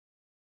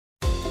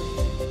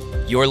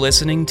You're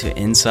listening to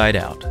Inside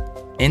Out.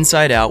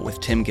 Inside Out with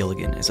Tim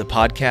Gilligan is a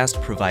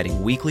podcast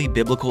providing weekly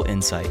biblical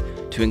insight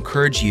to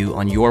encourage you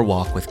on your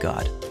walk with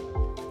God.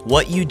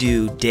 What you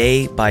do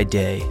day by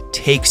day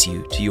takes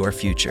you to your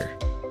future.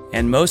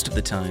 And most of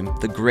the time,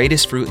 the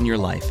greatest fruit in your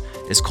life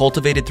is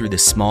cultivated through the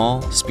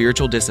small,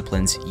 spiritual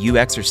disciplines you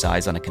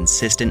exercise on a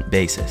consistent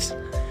basis.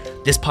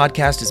 This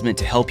podcast is meant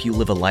to help you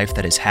live a life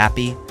that is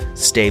happy,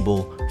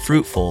 stable,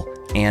 fruitful,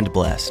 and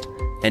blessed.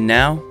 And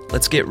now,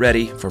 let's get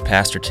ready for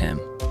Pastor Tim.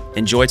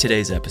 Enjoy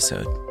today's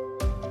episode.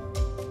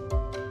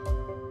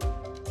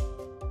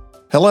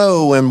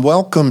 Hello and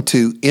welcome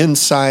to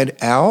Inside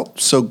Out.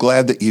 So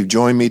glad that you've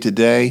joined me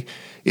today.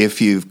 If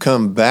you've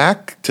come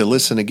back to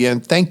listen again,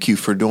 thank you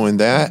for doing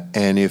that.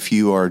 And if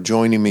you are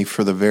joining me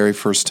for the very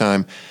first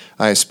time,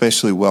 I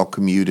especially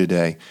welcome you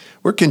today.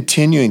 We're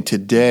continuing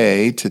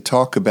today to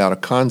talk about a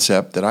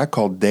concept that I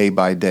call day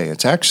by day.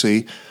 It's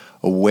actually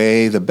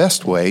the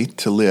best way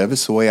to live.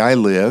 It's the way I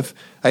live.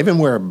 I even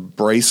wear a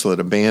bracelet,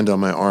 a band on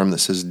my arm that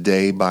says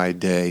day by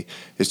day.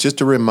 It's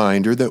just a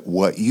reminder that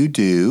what you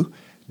do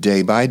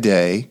day by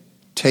day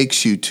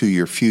takes you to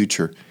your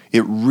future.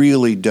 It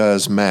really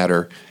does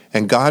matter.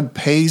 And God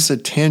pays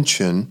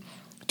attention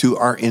to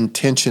our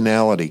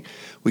intentionality.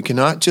 We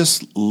cannot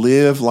just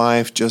live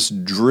life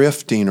just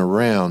drifting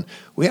around.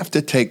 We have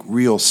to take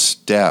real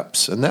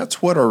steps. And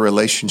that's what our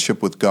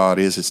relationship with God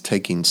is. It's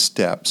taking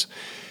steps.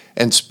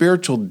 And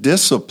spiritual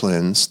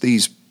disciplines,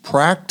 these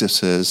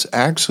practices,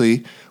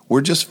 actually,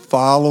 we're just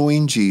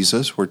following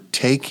Jesus. We're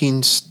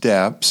taking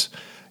steps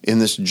in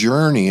this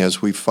journey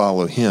as we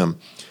follow Him.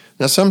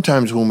 Now,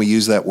 sometimes when we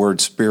use that word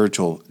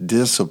spiritual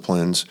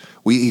disciplines,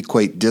 we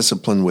equate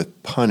discipline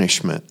with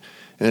punishment.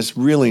 And it's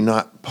really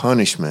not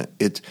punishment.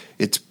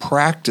 It's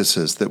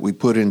practices that we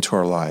put into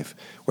our life.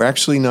 We're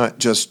actually not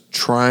just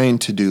trying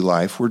to do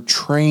life. We're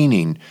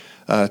training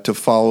to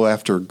follow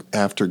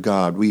after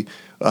God.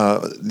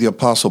 The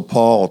Apostle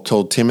Paul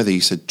told Timothy, he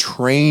said,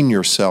 train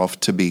yourself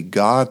to be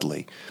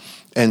godly.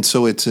 And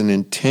so it's an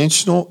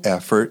intentional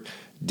effort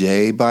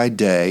day by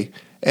day.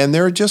 And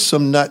there are just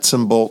some nuts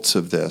and bolts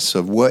of this,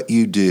 of what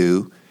you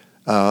do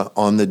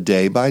on the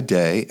day by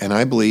day. And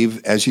I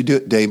believe as you do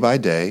it day by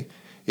day,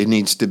 it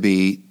needs to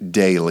be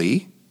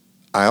daily.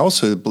 I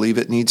also believe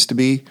it needs to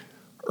be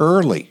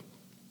early.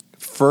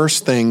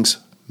 First things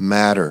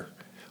matter.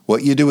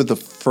 What you do with the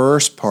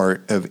first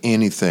part of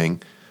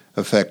anything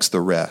affects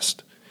the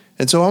rest.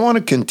 And so I want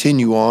to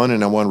continue on,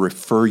 and I want to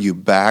refer you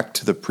back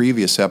to the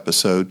previous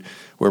episode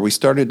where we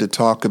started to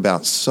talk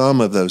about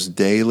some of those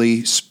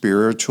daily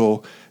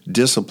spiritual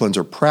disciplines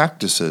or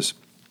practices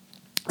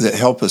that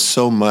help us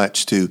so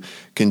much to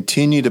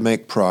continue to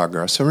make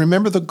progress. And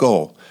remember the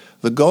goal.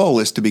 The goal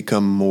is to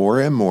become more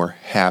and more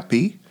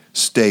happy,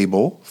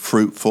 stable,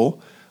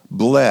 fruitful,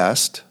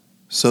 blessed,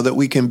 so that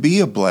we can be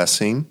a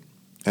blessing.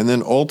 And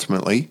then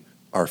ultimately,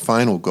 our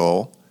final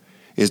goal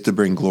is to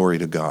bring glory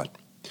to God.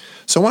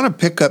 So I want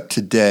to pick up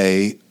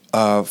today,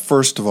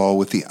 first of all,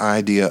 with the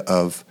idea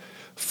of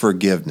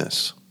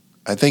forgiveness.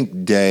 I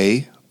think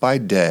day by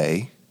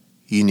day,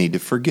 you need to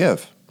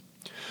forgive.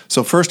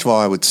 So first of all,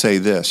 I would say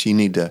this: you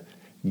need to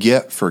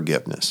get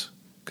forgiveness,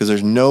 because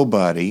there's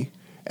nobody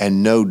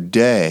and no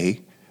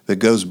day that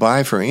goes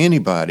by for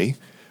anybody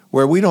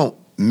where we don't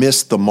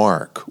miss the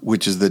mark,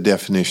 which is the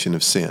definition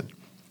of sin.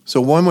 So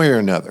one way or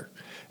another,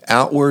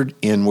 outward,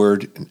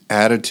 inward,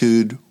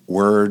 attitude,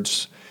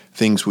 words,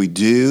 things we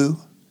do,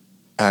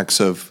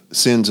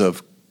 sins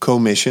of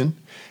commission,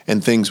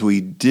 and things we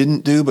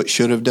didn't do but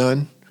should have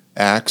done,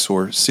 acts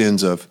or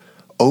sins of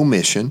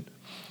omission,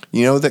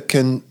 that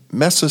can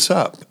mess us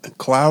up, and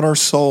cloud our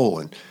soul,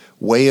 and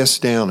weigh us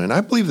down. And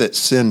I believe that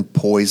sin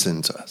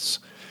poisons us.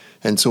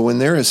 And so when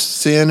there is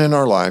sin in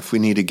our life, we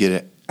need to get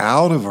it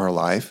out of our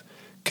life,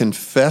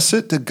 confess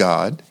it to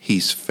God.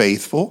 He's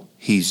faithful.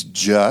 He's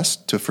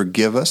just to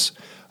forgive us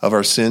of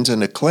our sins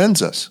and to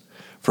cleanse us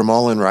from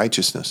all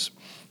unrighteousness.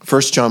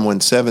 1 John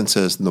 1:7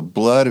 says, the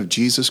blood of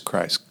Jesus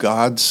Christ,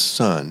 God's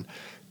Son,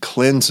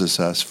 cleanses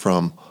us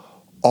from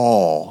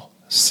all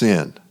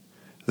sin.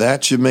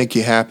 That should make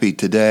you happy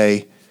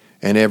today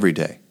and every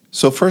day.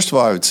 So first of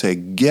all, I would say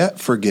get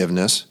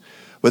forgiveness,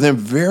 but then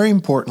very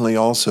importantly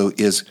also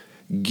is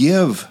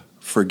give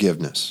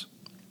forgiveness.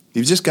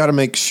 You've just got to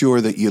make sure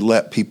that you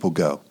let people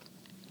go.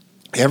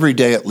 Every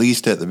day, at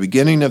least at the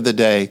beginning of the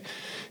day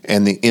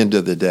and the end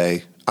of the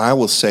day, I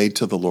will say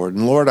to the Lord,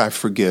 and Lord, I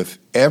forgive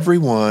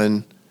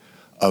everyone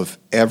of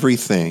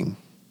everything,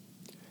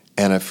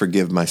 and I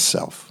forgive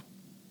myself.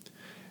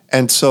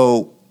 And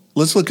so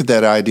let's look at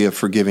that idea of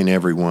forgiving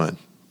everyone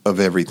of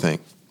everything.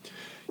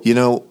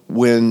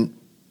 When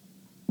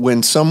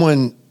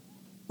someone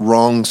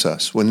wrongs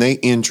us, when they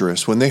injure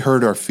us, when they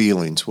hurt our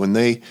feelings, when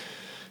they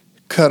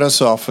cut us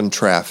off in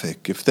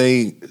traffic, if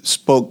they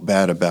spoke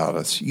bad about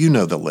us,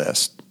 the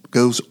list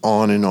goes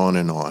on and on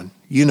and on.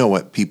 You know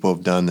what people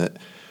have done that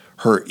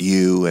hurt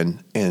you,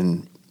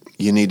 and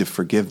you need to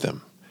forgive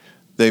them.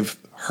 They've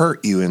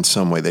hurt you in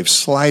some way. They've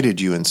slighted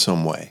you in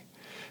some way.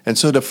 And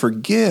so to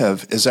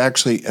forgive is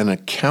actually an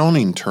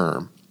accounting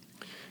term,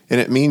 and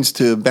it means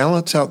to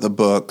balance out the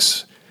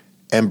books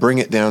and bring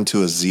it down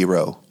to a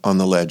 0 on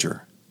the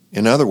ledger.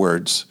 In other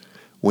words,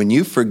 when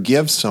you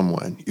forgive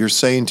someone, you're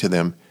saying to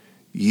them,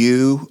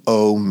 you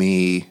owe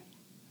me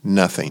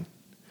nothing.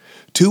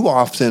 Too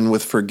often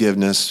with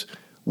forgiveness,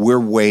 we're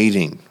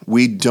waiting.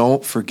 We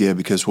don't forgive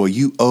because, well,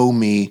 you owe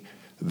me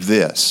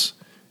this.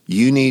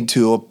 You need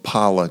to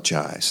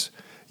apologize.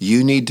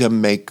 You need to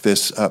make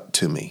this up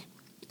to me.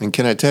 And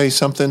can I tell you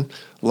something?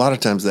 A lot of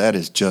times that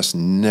is just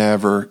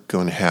never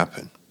going to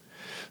happen.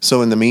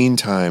 So in the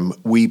meantime,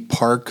 we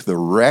park the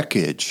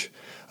wreckage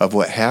of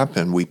what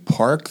happened. We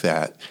park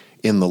that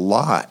in the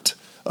lot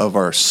of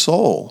our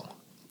soul,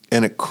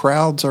 and it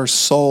crowds our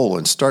soul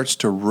and starts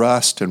to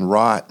rust and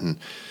rot and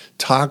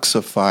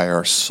toxify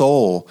our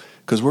soul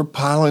because we're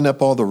piling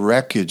up all the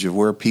wreckage of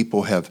where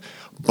people have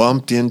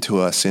bumped into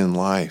us in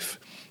life.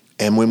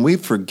 And when we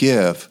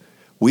forgive,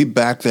 we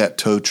back that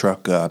tow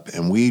truck up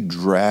and we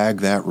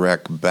drag that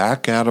wreck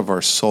back out of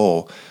our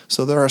soul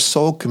so that our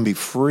soul can be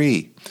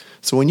free.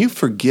 So when you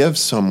forgive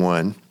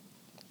someone,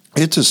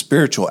 it's a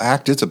spiritual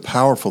act. It's a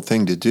powerful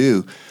thing to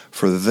do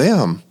for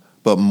them.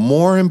 But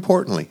more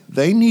importantly,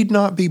 they need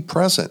not be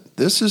present.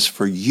 This is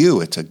for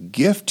you. It's a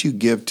gift you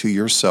give to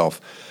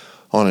yourself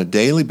on a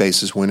daily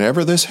basis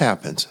whenever this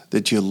happens,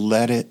 that you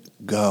let it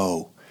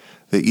go,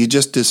 that you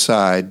just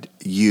decide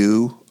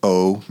you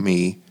owe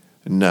me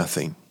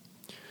nothing.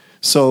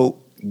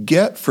 So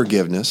get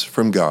forgiveness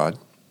from God.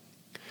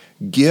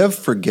 Give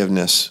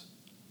forgiveness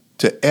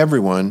to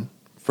everyone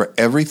for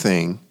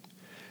everything.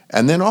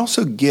 And then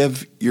also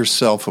give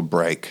yourself a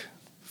break.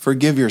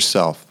 Forgive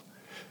yourself.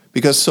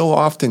 Because so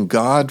often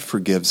God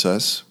forgives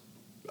us.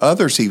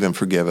 Others even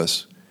forgive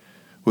us.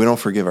 We don't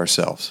forgive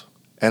ourselves.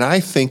 And I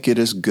think it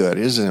is good.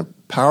 It is a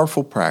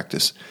powerful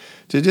practice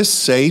to just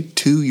say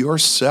to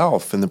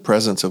yourself in the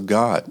presence of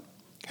God,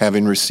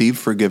 having received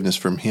forgiveness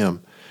from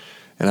Him,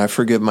 and I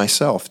forgive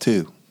myself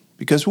too.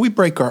 Because we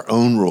break our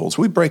own rules.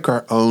 We break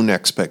our own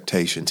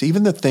expectations.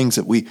 Even the things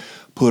that we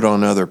put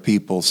on other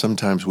people,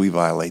 sometimes we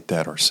violate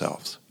that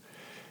ourselves.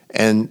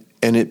 And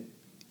it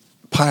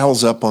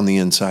piles up on the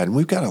inside, and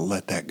we've got to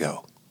let that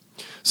go.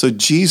 So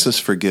Jesus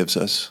forgives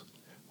us.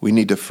 We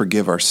need to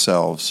forgive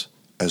ourselves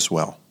as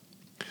well.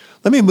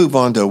 Let me move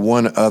on to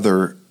one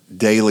other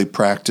daily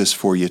practice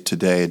for you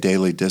today, a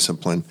daily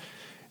discipline.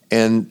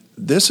 And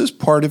this is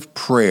part of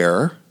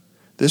prayer.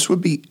 This would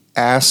be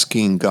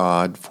asking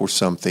God for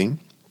something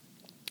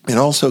and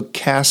also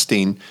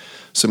casting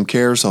some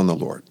cares on the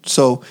Lord.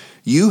 So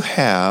you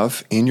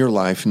have in your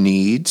life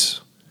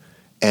needs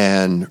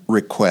and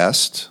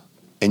requests,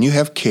 and you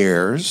have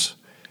cares,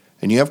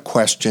 and you have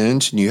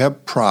questions, and you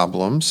have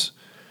problems.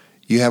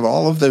 You have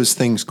all of those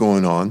things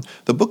going on.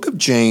 The book of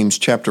James,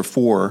 chapter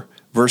 4,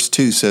 verse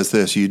 2 says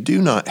this, you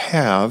do not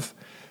have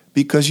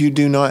because you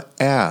do not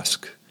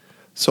ask.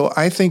 So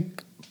I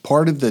think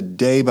part of the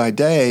day by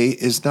day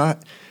is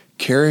not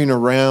carrying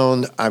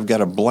around, I've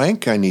got a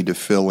blank I need to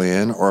fill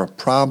in, or a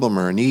problem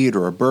or a need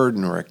or a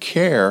burden or a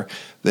care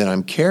that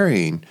I'm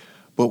carrying,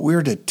 but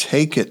we're to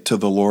take it to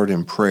the Lord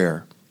in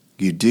prayer.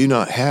 You do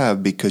not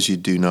have because you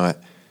do not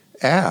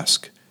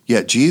ask.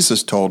 Yet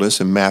Jesus told us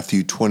in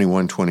Matthew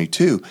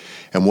 21:22,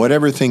 and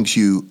whatever things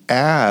you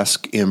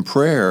ask in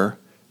prayer,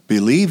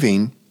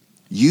 believing,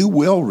 you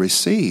will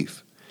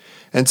receive.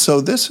 And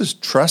so this is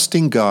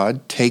trusting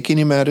God, taking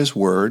Him at His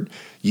word,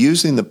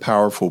 using the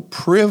powerful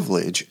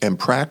privilege and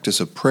practice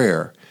of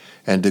prayer,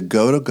 and to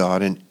go to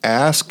God and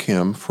ask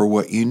Him for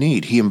what you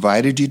need. He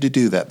invited you to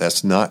do that.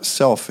 That's not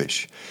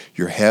selfish.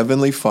 Your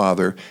Heavenly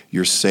Father,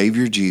 your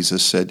Savior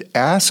Jesus said,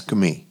 ask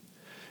me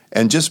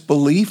and just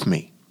believe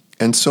me.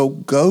 And so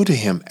go to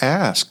Him,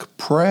 ask,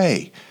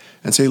 pray,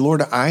 and say,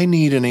 Lord, I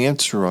need an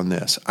answer on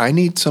this. I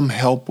need some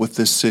help with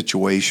this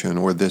situation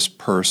or this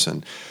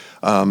person,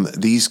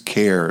 these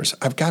cares.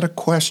 I've got a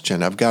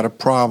question. I've got a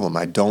problem.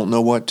 I don't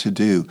know what to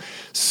do.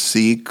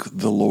 Seek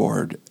the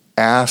Lord.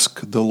 Ask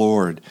the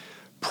Lord.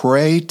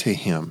 Pray to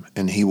Him,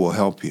 and He will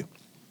help you.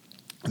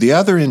 The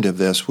other end of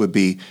this would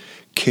be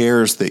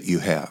cares that you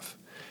have.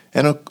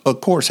 And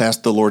of course,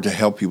 ask the Lord to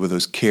help you with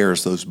those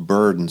cares, those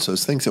burdens,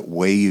 those things that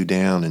weigh you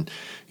down and,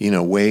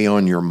 weigh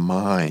on your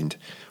mind.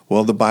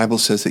 Well, the Bible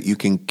says that you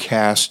can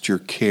cast your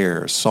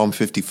cares. Psalm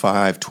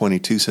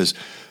 55:22 says,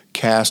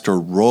 cast or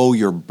roll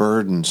your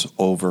burdens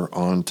over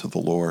onto the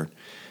Lord.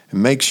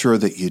 And make sure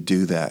that you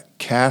do that.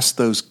 Cast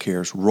those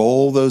cares,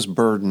 roll those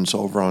burdens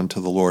over onto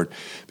the Lord.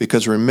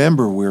 Because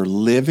remember, we're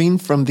living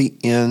from the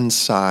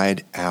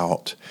inside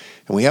out.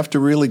 And we have to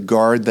really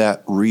guard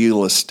that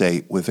real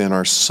estate within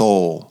our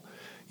soul,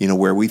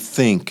 where we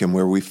think and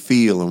where we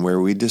feel and where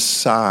we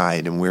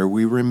decide and where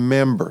we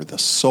remember. The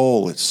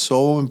soul, it's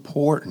so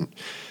important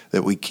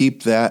that we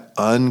keep that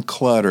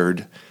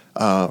uncluttered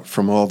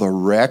from all the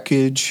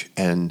wreckage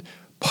and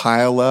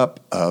pile up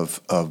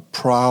of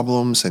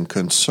problems and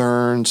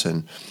concerns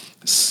and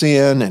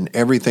sin and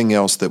everything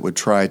else that would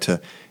try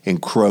to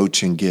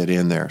encroach and get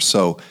in there.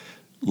 So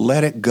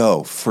let it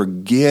go.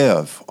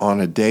 Forgive on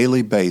a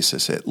daily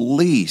basis, at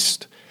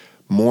least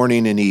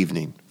morning and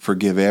evening.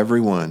 Forgive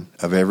everyone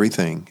of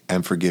everything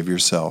and forgive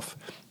yourself.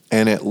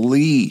 And at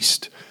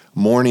least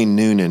morning,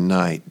 noon, and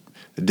night,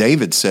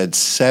 David said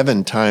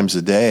 7 times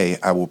a day,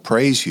 I will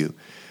praise you.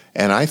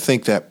 And I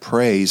think that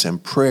praise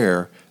and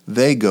prayer,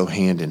 they go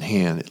hand in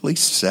hand, at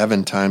least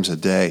 7 times a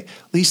day,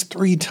 at least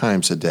 3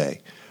 times a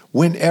day.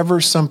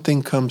 Whenever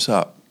something comes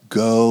up,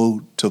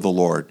 go to the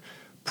Lord.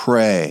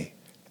 Pray,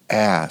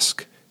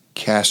 ask,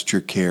 cast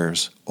your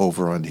cares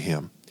over unto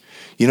Him.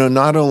 You know,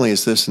 not only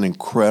is this an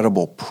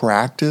incredible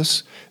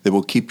practice that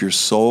will keep your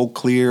soul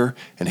clear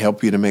and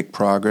help you to make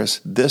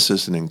progress, this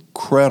is an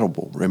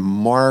incredible,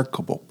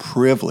 remarkable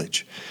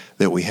privilege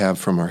that we have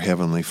from our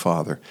Heavenly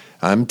Father.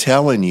 I'm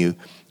telling you,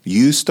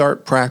 you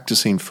start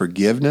practicing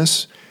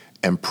forgiveness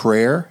and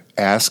prayer,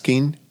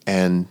 asking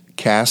and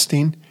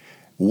casting,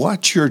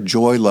 watch your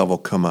joy level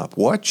come up.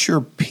 Watch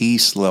your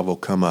peace level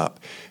come up.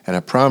 And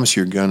I promise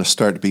you're going to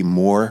start to be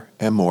more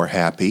and more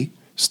happy,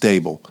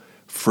 stable,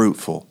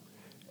 fruitful,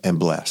 and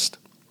blessed.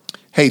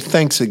 Hey,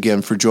 thanks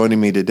again for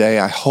joining me today.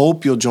 I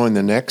hope you'll join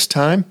the next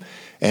time.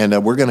 And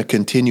we're going to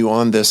continue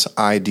on this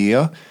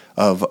idea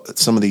of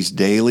some of these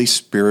daily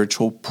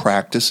spiritual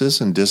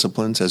practices and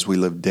disciplines as we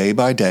live day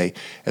by day,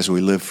 as we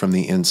live from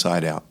the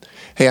inside out.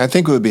 Hey, I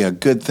think it would be a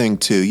good thing,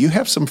 too. You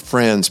have some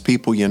friends,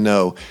 people you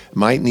know,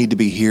 might need to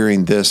be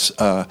hearing this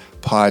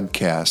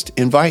podcast.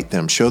 Invite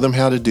them. Show them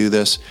how to do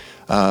this.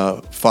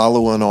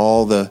 Follow on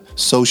all the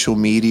social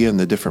media and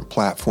the different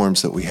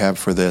platforms that we have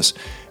for this.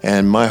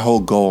 And my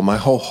whole goal, my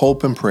whole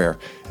hope and prayer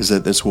is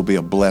that this will be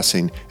a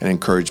blessing and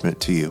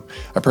encouragement to you.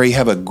 I pray you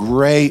have a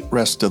great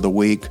rest of the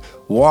week.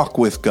 Walk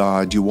with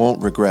God. You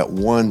won't regret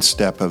one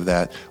step of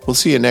that. We'll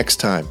see you next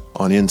time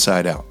on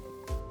Inside Out.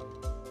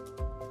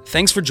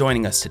 Thanks for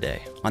joining us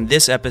today on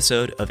this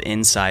episode of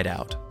Inside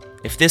Out.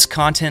 If this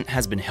content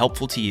has been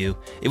helpful to you,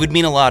 it would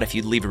mean a lot if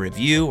you'd leave a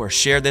review or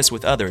share this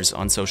with others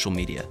on social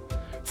media.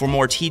 For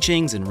more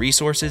teachings and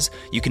resources,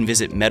 you can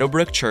visit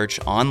Meadowbrook Church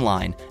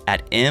online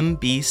at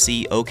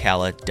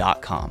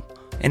mbcocala.com.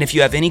 And if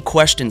you have any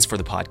questions for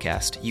the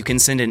podcast, you can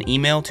send an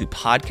email to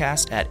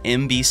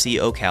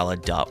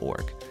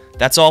podcast@mbcocala.org.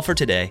 That's all for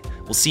today.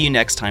 We'll see you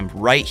next time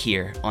right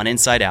here on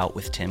Inside Out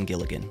with Tim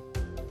Gilligan.